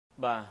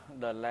បាទ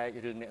ដល់ឡែក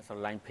រឿងអ្នកស្រ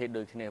ឡាញ់ភេទ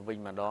ដូចគ្នាវិញ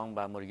ម្ដង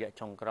បាទមួយរយៈ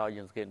ចុងក្រោយ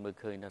យើងសង្កេតមើល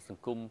ឃើញថាស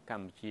ង្គមក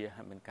ម្ពុជា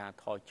ហាក់មានការ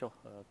ថយចុះ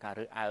ការ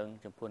រើសអើង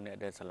ចំពោះអ្នក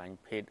ដែលស្រឡាញ់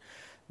ភេទ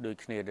ដូច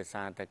គ្នាដោយ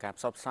សារតែការ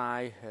ផ្សព្វផ្សា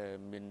យ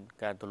មាន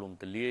ការទូលំ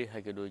ទូលាយហើ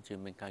យក៏ដូចជា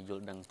មានការយ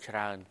ល់ដឹងច្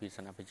រើនពី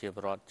សំណាក់ប្រជាព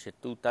លរដ្ឋជា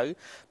ទូទៅ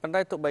ប៉ុន្តែ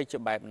ទោះបីជា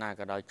បែបណា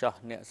ក៏ដោយចោះ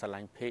អ្នកស្រឡា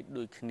ញ់ភេទ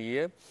ដូចគ្នា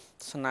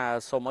ស្នើ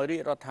សូមឲ្យរា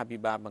ជរដ្ឋាភិ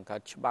បាលបង្កើ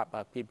តច្បាប់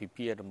អាពាហ៍ពិ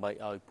ពាហ៍ដើម្បី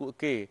ឲ្យពួក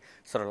គេ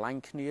ស្រឡាញ់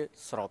គ្នា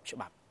ស្របច្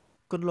បាប់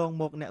កន្លង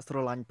មកអ្នកស្រ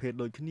ឡាញ់ភេទ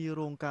ដូចគ្នា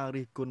រងការ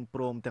រិះគន់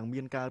ព្រមទាំង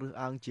មានការរើស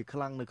អើងជាខ្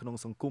លាំងនៅក្នុង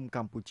សង្គមក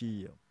ម្ពុជា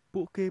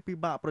ពួកគេពិ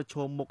បាកប្រឈ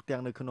មមុខទាំ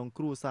ងនៅក្នុង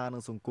គ្រួសារនិ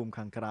ងសង្គម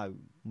ខាងក្រៅ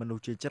មនុស្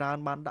សជាច្រើន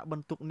បានដាក់ប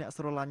ន្ទុកអ្នក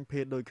ស្រឡាញ់ភេ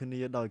ទដូចគ្នា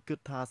ដោយគិត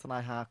ថាស្នេ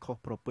ហាខុស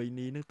ប្រពៃ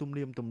ណីនិងទំ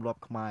នៀមទម្លាប់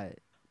ខ្មែរ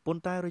ប៉ុ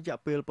ន្តែរយៈ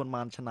ពេលប៉ុន្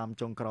មានឆ្នាំ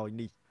ចុងក្រោយ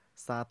នេះ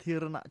សាធា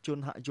រណជន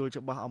ហាក់យល់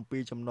ច្បាស់អំពី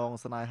ចំណង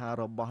ស្នេហា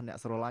របស់អ្នក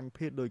ស្រឡាញ់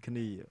ភេទដូចគ្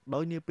នាដោ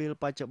យនាពេល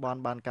បច្ចុប្បន្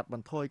នបានកាត់ប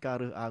ន្ថយការ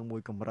រើសអើងមួ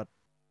យកម្រិត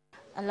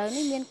ឥឡូវ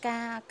នេះមានកា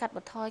រកាត់ប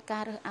ន្ថយកា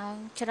ររើសអើង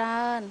ច្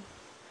រើន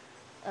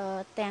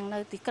ទាំងនៅ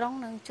ទីក្រុង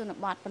និងជន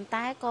បទប៉ុន្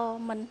តែក៏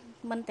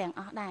មិនទាំង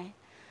អស់ដែរ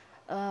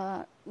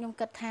ខ្ញុំ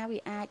គិតថាវា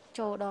អាច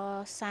ចូលដល់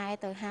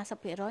40ទៅ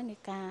50%នៃ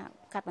ការ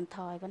កាត់បន្ថ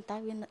យប៉ុន្តែ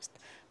វា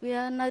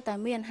នៅតែ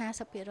មាន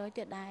50%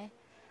ទៀតដែរ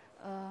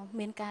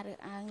មានការរើស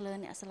អើងលើ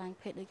អ្នកស្រឡាញ់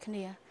ភេទដូចគ្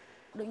នា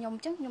ដូចខ្ញុំអ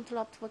ញ្ចឹងខ្ញុំធ្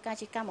លាប់ធ្វើការ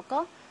ជាកម្មក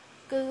រ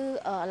គឺឥ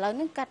ឡូវ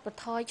នេះកាត់បន្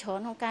ថយច្រើន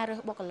ក្នុងការរើ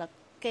សបុគ្គលិក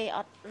គេអ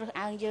ត់រើស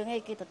អើងយើងទេ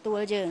គេទទួល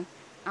យើង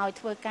ឲ្យ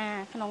ធ្វើការ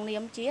ក្នុងនា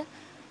មជា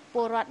ព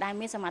លរដ្ឋដែល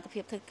មានសមត្ថភា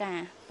ពធ្វើការ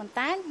ប៉ុន្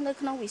តែនៅ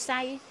ក្នុងវិស័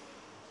យ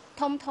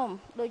ធំ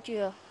ដូចជា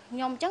ខ្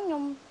ញុំអញ្ចឹងខ្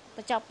ញុំប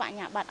ញ្ចប់បញ្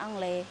ញាបត្រអង់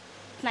គ្លេស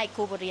ផ្នែកគ្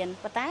រូបរិញ្ញា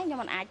ប៉ុន្តែខ្ញុំ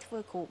មិនអាចធ្វើ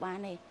គ្រូបាន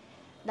ទេ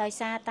ដោយ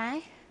សារតែ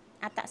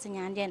អត្តសញ្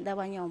ញាណ gender រ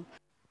បស់ខ្ញុំ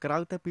ក្រៅ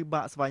តែពិ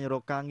បាកស្វែងរ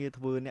កការងារ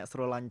ធ្វើអ្នកស្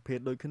រឡាញ់ភេទ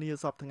ដូចគ្នា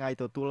សពថ្ងៃ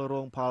ទទួលរ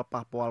ងផល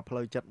ប៉ះពាល់ផ្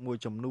លូវចិត្តមួយ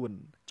ចំនួន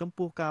ចំ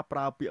ពោះការប្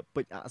រើពាក្យ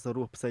ពេចន៍អស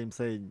រោះផ្សេ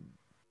ង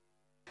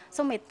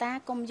សូមមេត្តា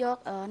កុំយក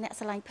អ្នក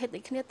ស្រឡាញ់ភេទដូ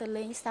ចគ្នាទៅ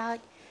លេងសើច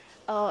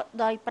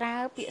ដោយប្រើ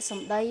ពាក្យស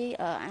ម្ដី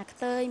អាខ្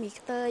ទើយមី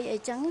ខ្ទើយអី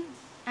ចឹង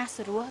អស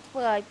រោះធ្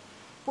វើឲ្យ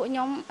ពួកខ្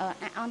ញុំ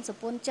អាក់អន់ស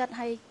ពុនចិត្ត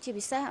ហើយជា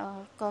ពិសេស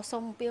ក៏សូ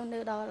មអំពាវនា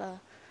វដល់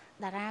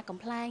តារាកំ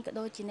pl ែងក៏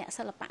ដូចជាអ្នក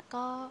សិល្បក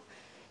រ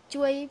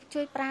ជួ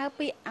យប្រើ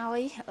ពាក្យឲ្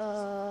យ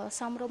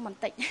សមរម្យបន្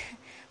តិច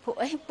ពួក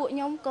ខ្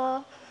ញុំក៏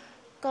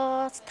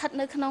ស្ថិត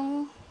នៅក្នុង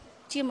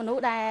ជាមនុស្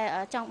សដែល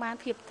ចង់បាន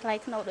ភាពថ្លៃ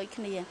ថ្នូរដូច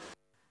គ្នា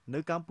នៅ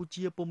កម្ពុ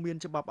ជាពុំមាន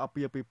ច្បាប់អា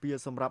ពាហ៍ពិពាហ៍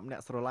សម្រាប់អ្នក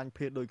ស្រឡាញ់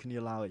ភេទដូចគ្នា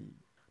ឡើយ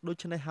ដូ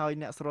ច្នេះហើយ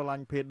អ្នកស្រឡា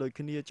ញ់ភេទដូច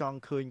គ្នាចង់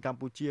ឃើញកម្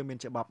ពុជាមាន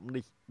ច្បាប់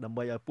នេះដើម្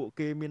បីឲ្យពួក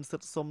គេមានសិ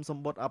ទ្ធិសុំស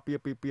ម្បត្តិអាពា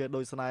ហ៍ពិពាហ៍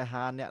ដោយស្នេ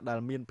ហាអ្នកដែល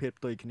មានភេទ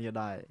ផ្ទុយគ្នា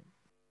ដែរ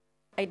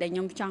អីដែលខ្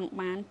ញុំចង់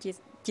បាន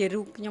ជា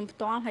រូបខ្ញុំផ្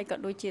ទាល់ហើយក៏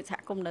ដូចជាសហ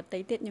គមន៍ដទៃ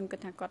ទៀតខ្ញុំគិត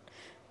ថាគាត់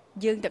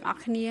យើងទាំងអ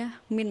ស់គ្នា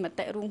មានម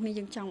តិរួមគ្នា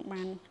យើងចង់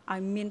បានឲ្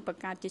យមានប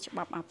ង្កើតជាច្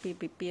បាប់អាពាហ៍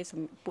ពិពាហ៍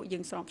ពួកយើ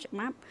ងស្របច្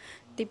បាប់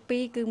ទី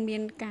2គឺមា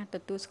នការទ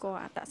ទួលស្គាល់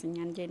អត្តសញ្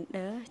ញាណ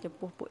gender ចំ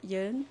ពោះពួក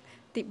យើង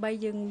ទី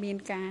3យើងមាន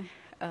ការ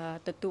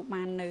ទទួល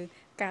បាននៅ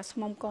ការស្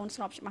មុំកូន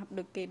ស្របច្បាប់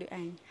ដូចគេដូច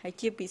ឯងហើយ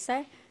ជាពិសេ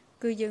ស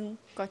គឺយើង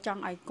ក៏ច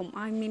ង់ឲ្យកុំ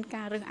ឲ្យមាន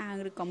ការរើសអើង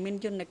ឬក៏មាន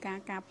យន្តការ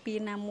ការពារ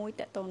ណាមួយ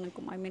តទៅនឹង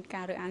កុំឲ្យមាន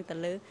ការរើសអើងទៅ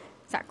លើ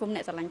សហគមន៍អ្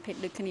នកស្រឡាញ់ភេទ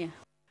ដូចគ្នា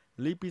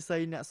លីពិសី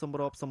អ្នកសម្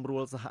របសម្រួ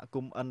លសហគ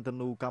មន៍ឥន្ទ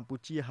នូកម្ពុ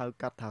ជាហៅ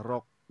កាត់ថារ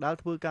កដែល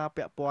ធ្វើការ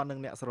ពាក់ព័ន្ធនឹង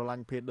អ្នកស្រឡា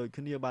ញ់ភេទដូច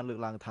គ្នាបានលើក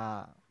ឡើងថា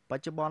ប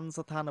ច្ចុប្បន្ន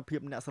ស្ថានភាព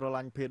អ្នកស្រ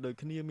ឡាញ់ភេទដូច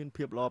គ្នាមាន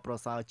ភាពល្អប្រ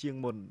សើរជាង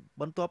មុន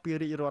បន្ទាប់ពី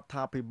រាជរដ្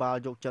ឋាភិបាល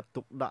យកចិត្ត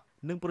ទុកដាក់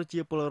និងប្រជា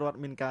ពលរដ្ឋ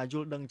មានការយ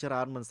ល់ដឹងច្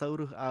រើនមិនសូវ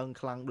រើសអើង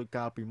ខ្លាំងដូច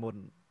កាលពីមុន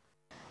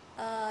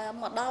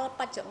មកដល់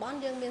បច្ចុប្បន្ន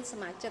យើងមានស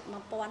មាជិក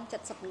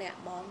1070នាក់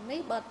បងនេះ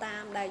បើតា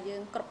មដែលយើ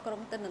ងគ្រប់គ្រ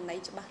ងទិន្នន័យ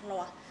ច្បាស់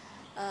លាស់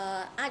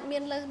អាចមា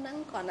នលើសហ្នឹង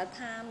គ្រាន់តែ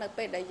ថានៅ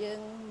ពេលដែលយើង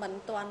មិន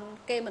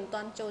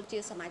ទាន់ចូលជា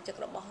សមាជិក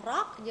របស់រ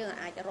កយើង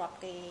អាចរាប់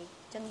គេ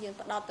អញ្ចឹងយើង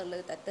ផ្ដោតទៅលើ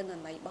តែទិន្ន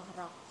ន័យរបស់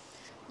រក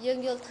យើង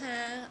យល់ថា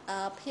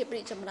ភាព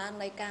រីកចម្រើន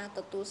នៃការទ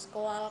ទួលស្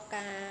គាល់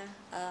ការ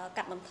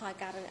កាត់បន្ថយ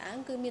ការរើសអើង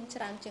គឺមាន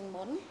ច្រើនជាង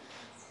មុន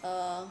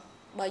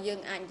បើយើង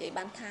អាចនិយាយ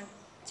បានថា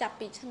ចាប់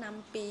ពីឆ្នាំ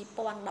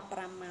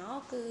2015មក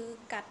គឺ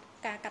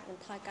ការកាត់ប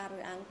ន្ថយការរើ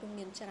សអើងគឺ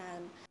មានច្រើ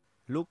ន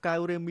លោកកៅ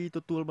រេមីទ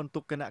ទួលបន្ទុ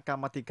កគណៈក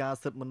ម្មាធិការ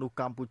សិទ្ធិមនុស្ស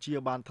កម្ពុជា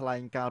បានថ្លែ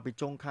ងកាលពី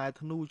ចុងខែ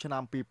ធ្នូឆ្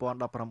នាំ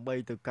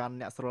2018ទៅកាន់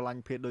អ្នកស្រឡា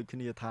ញ់ភេទដូចគ្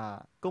នាថា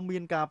ក៏មា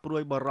នការព្រួ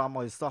យបារម្ភ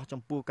ឲ្យសោះ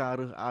ចំពោះការ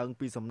រើសអើង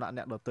ពីសំណាក់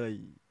អ្នកដទៃ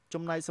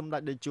ចំណែកសម្ដេ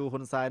ចតេជោ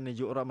ហ៊ុនសែននា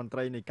យករដ្ឋមន្ត្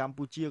រីនៃកម្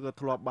ពុជាក៏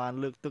ធ្លាប់បាន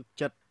លើកទឹក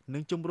ចិត្តនិ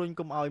ងជំរុញ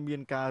កុំឲ្យមា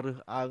នការរើស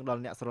អើងដ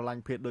ល់អ្នកស្រឡា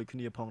ញ់ភេទដូចគ្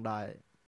នាផងដែរ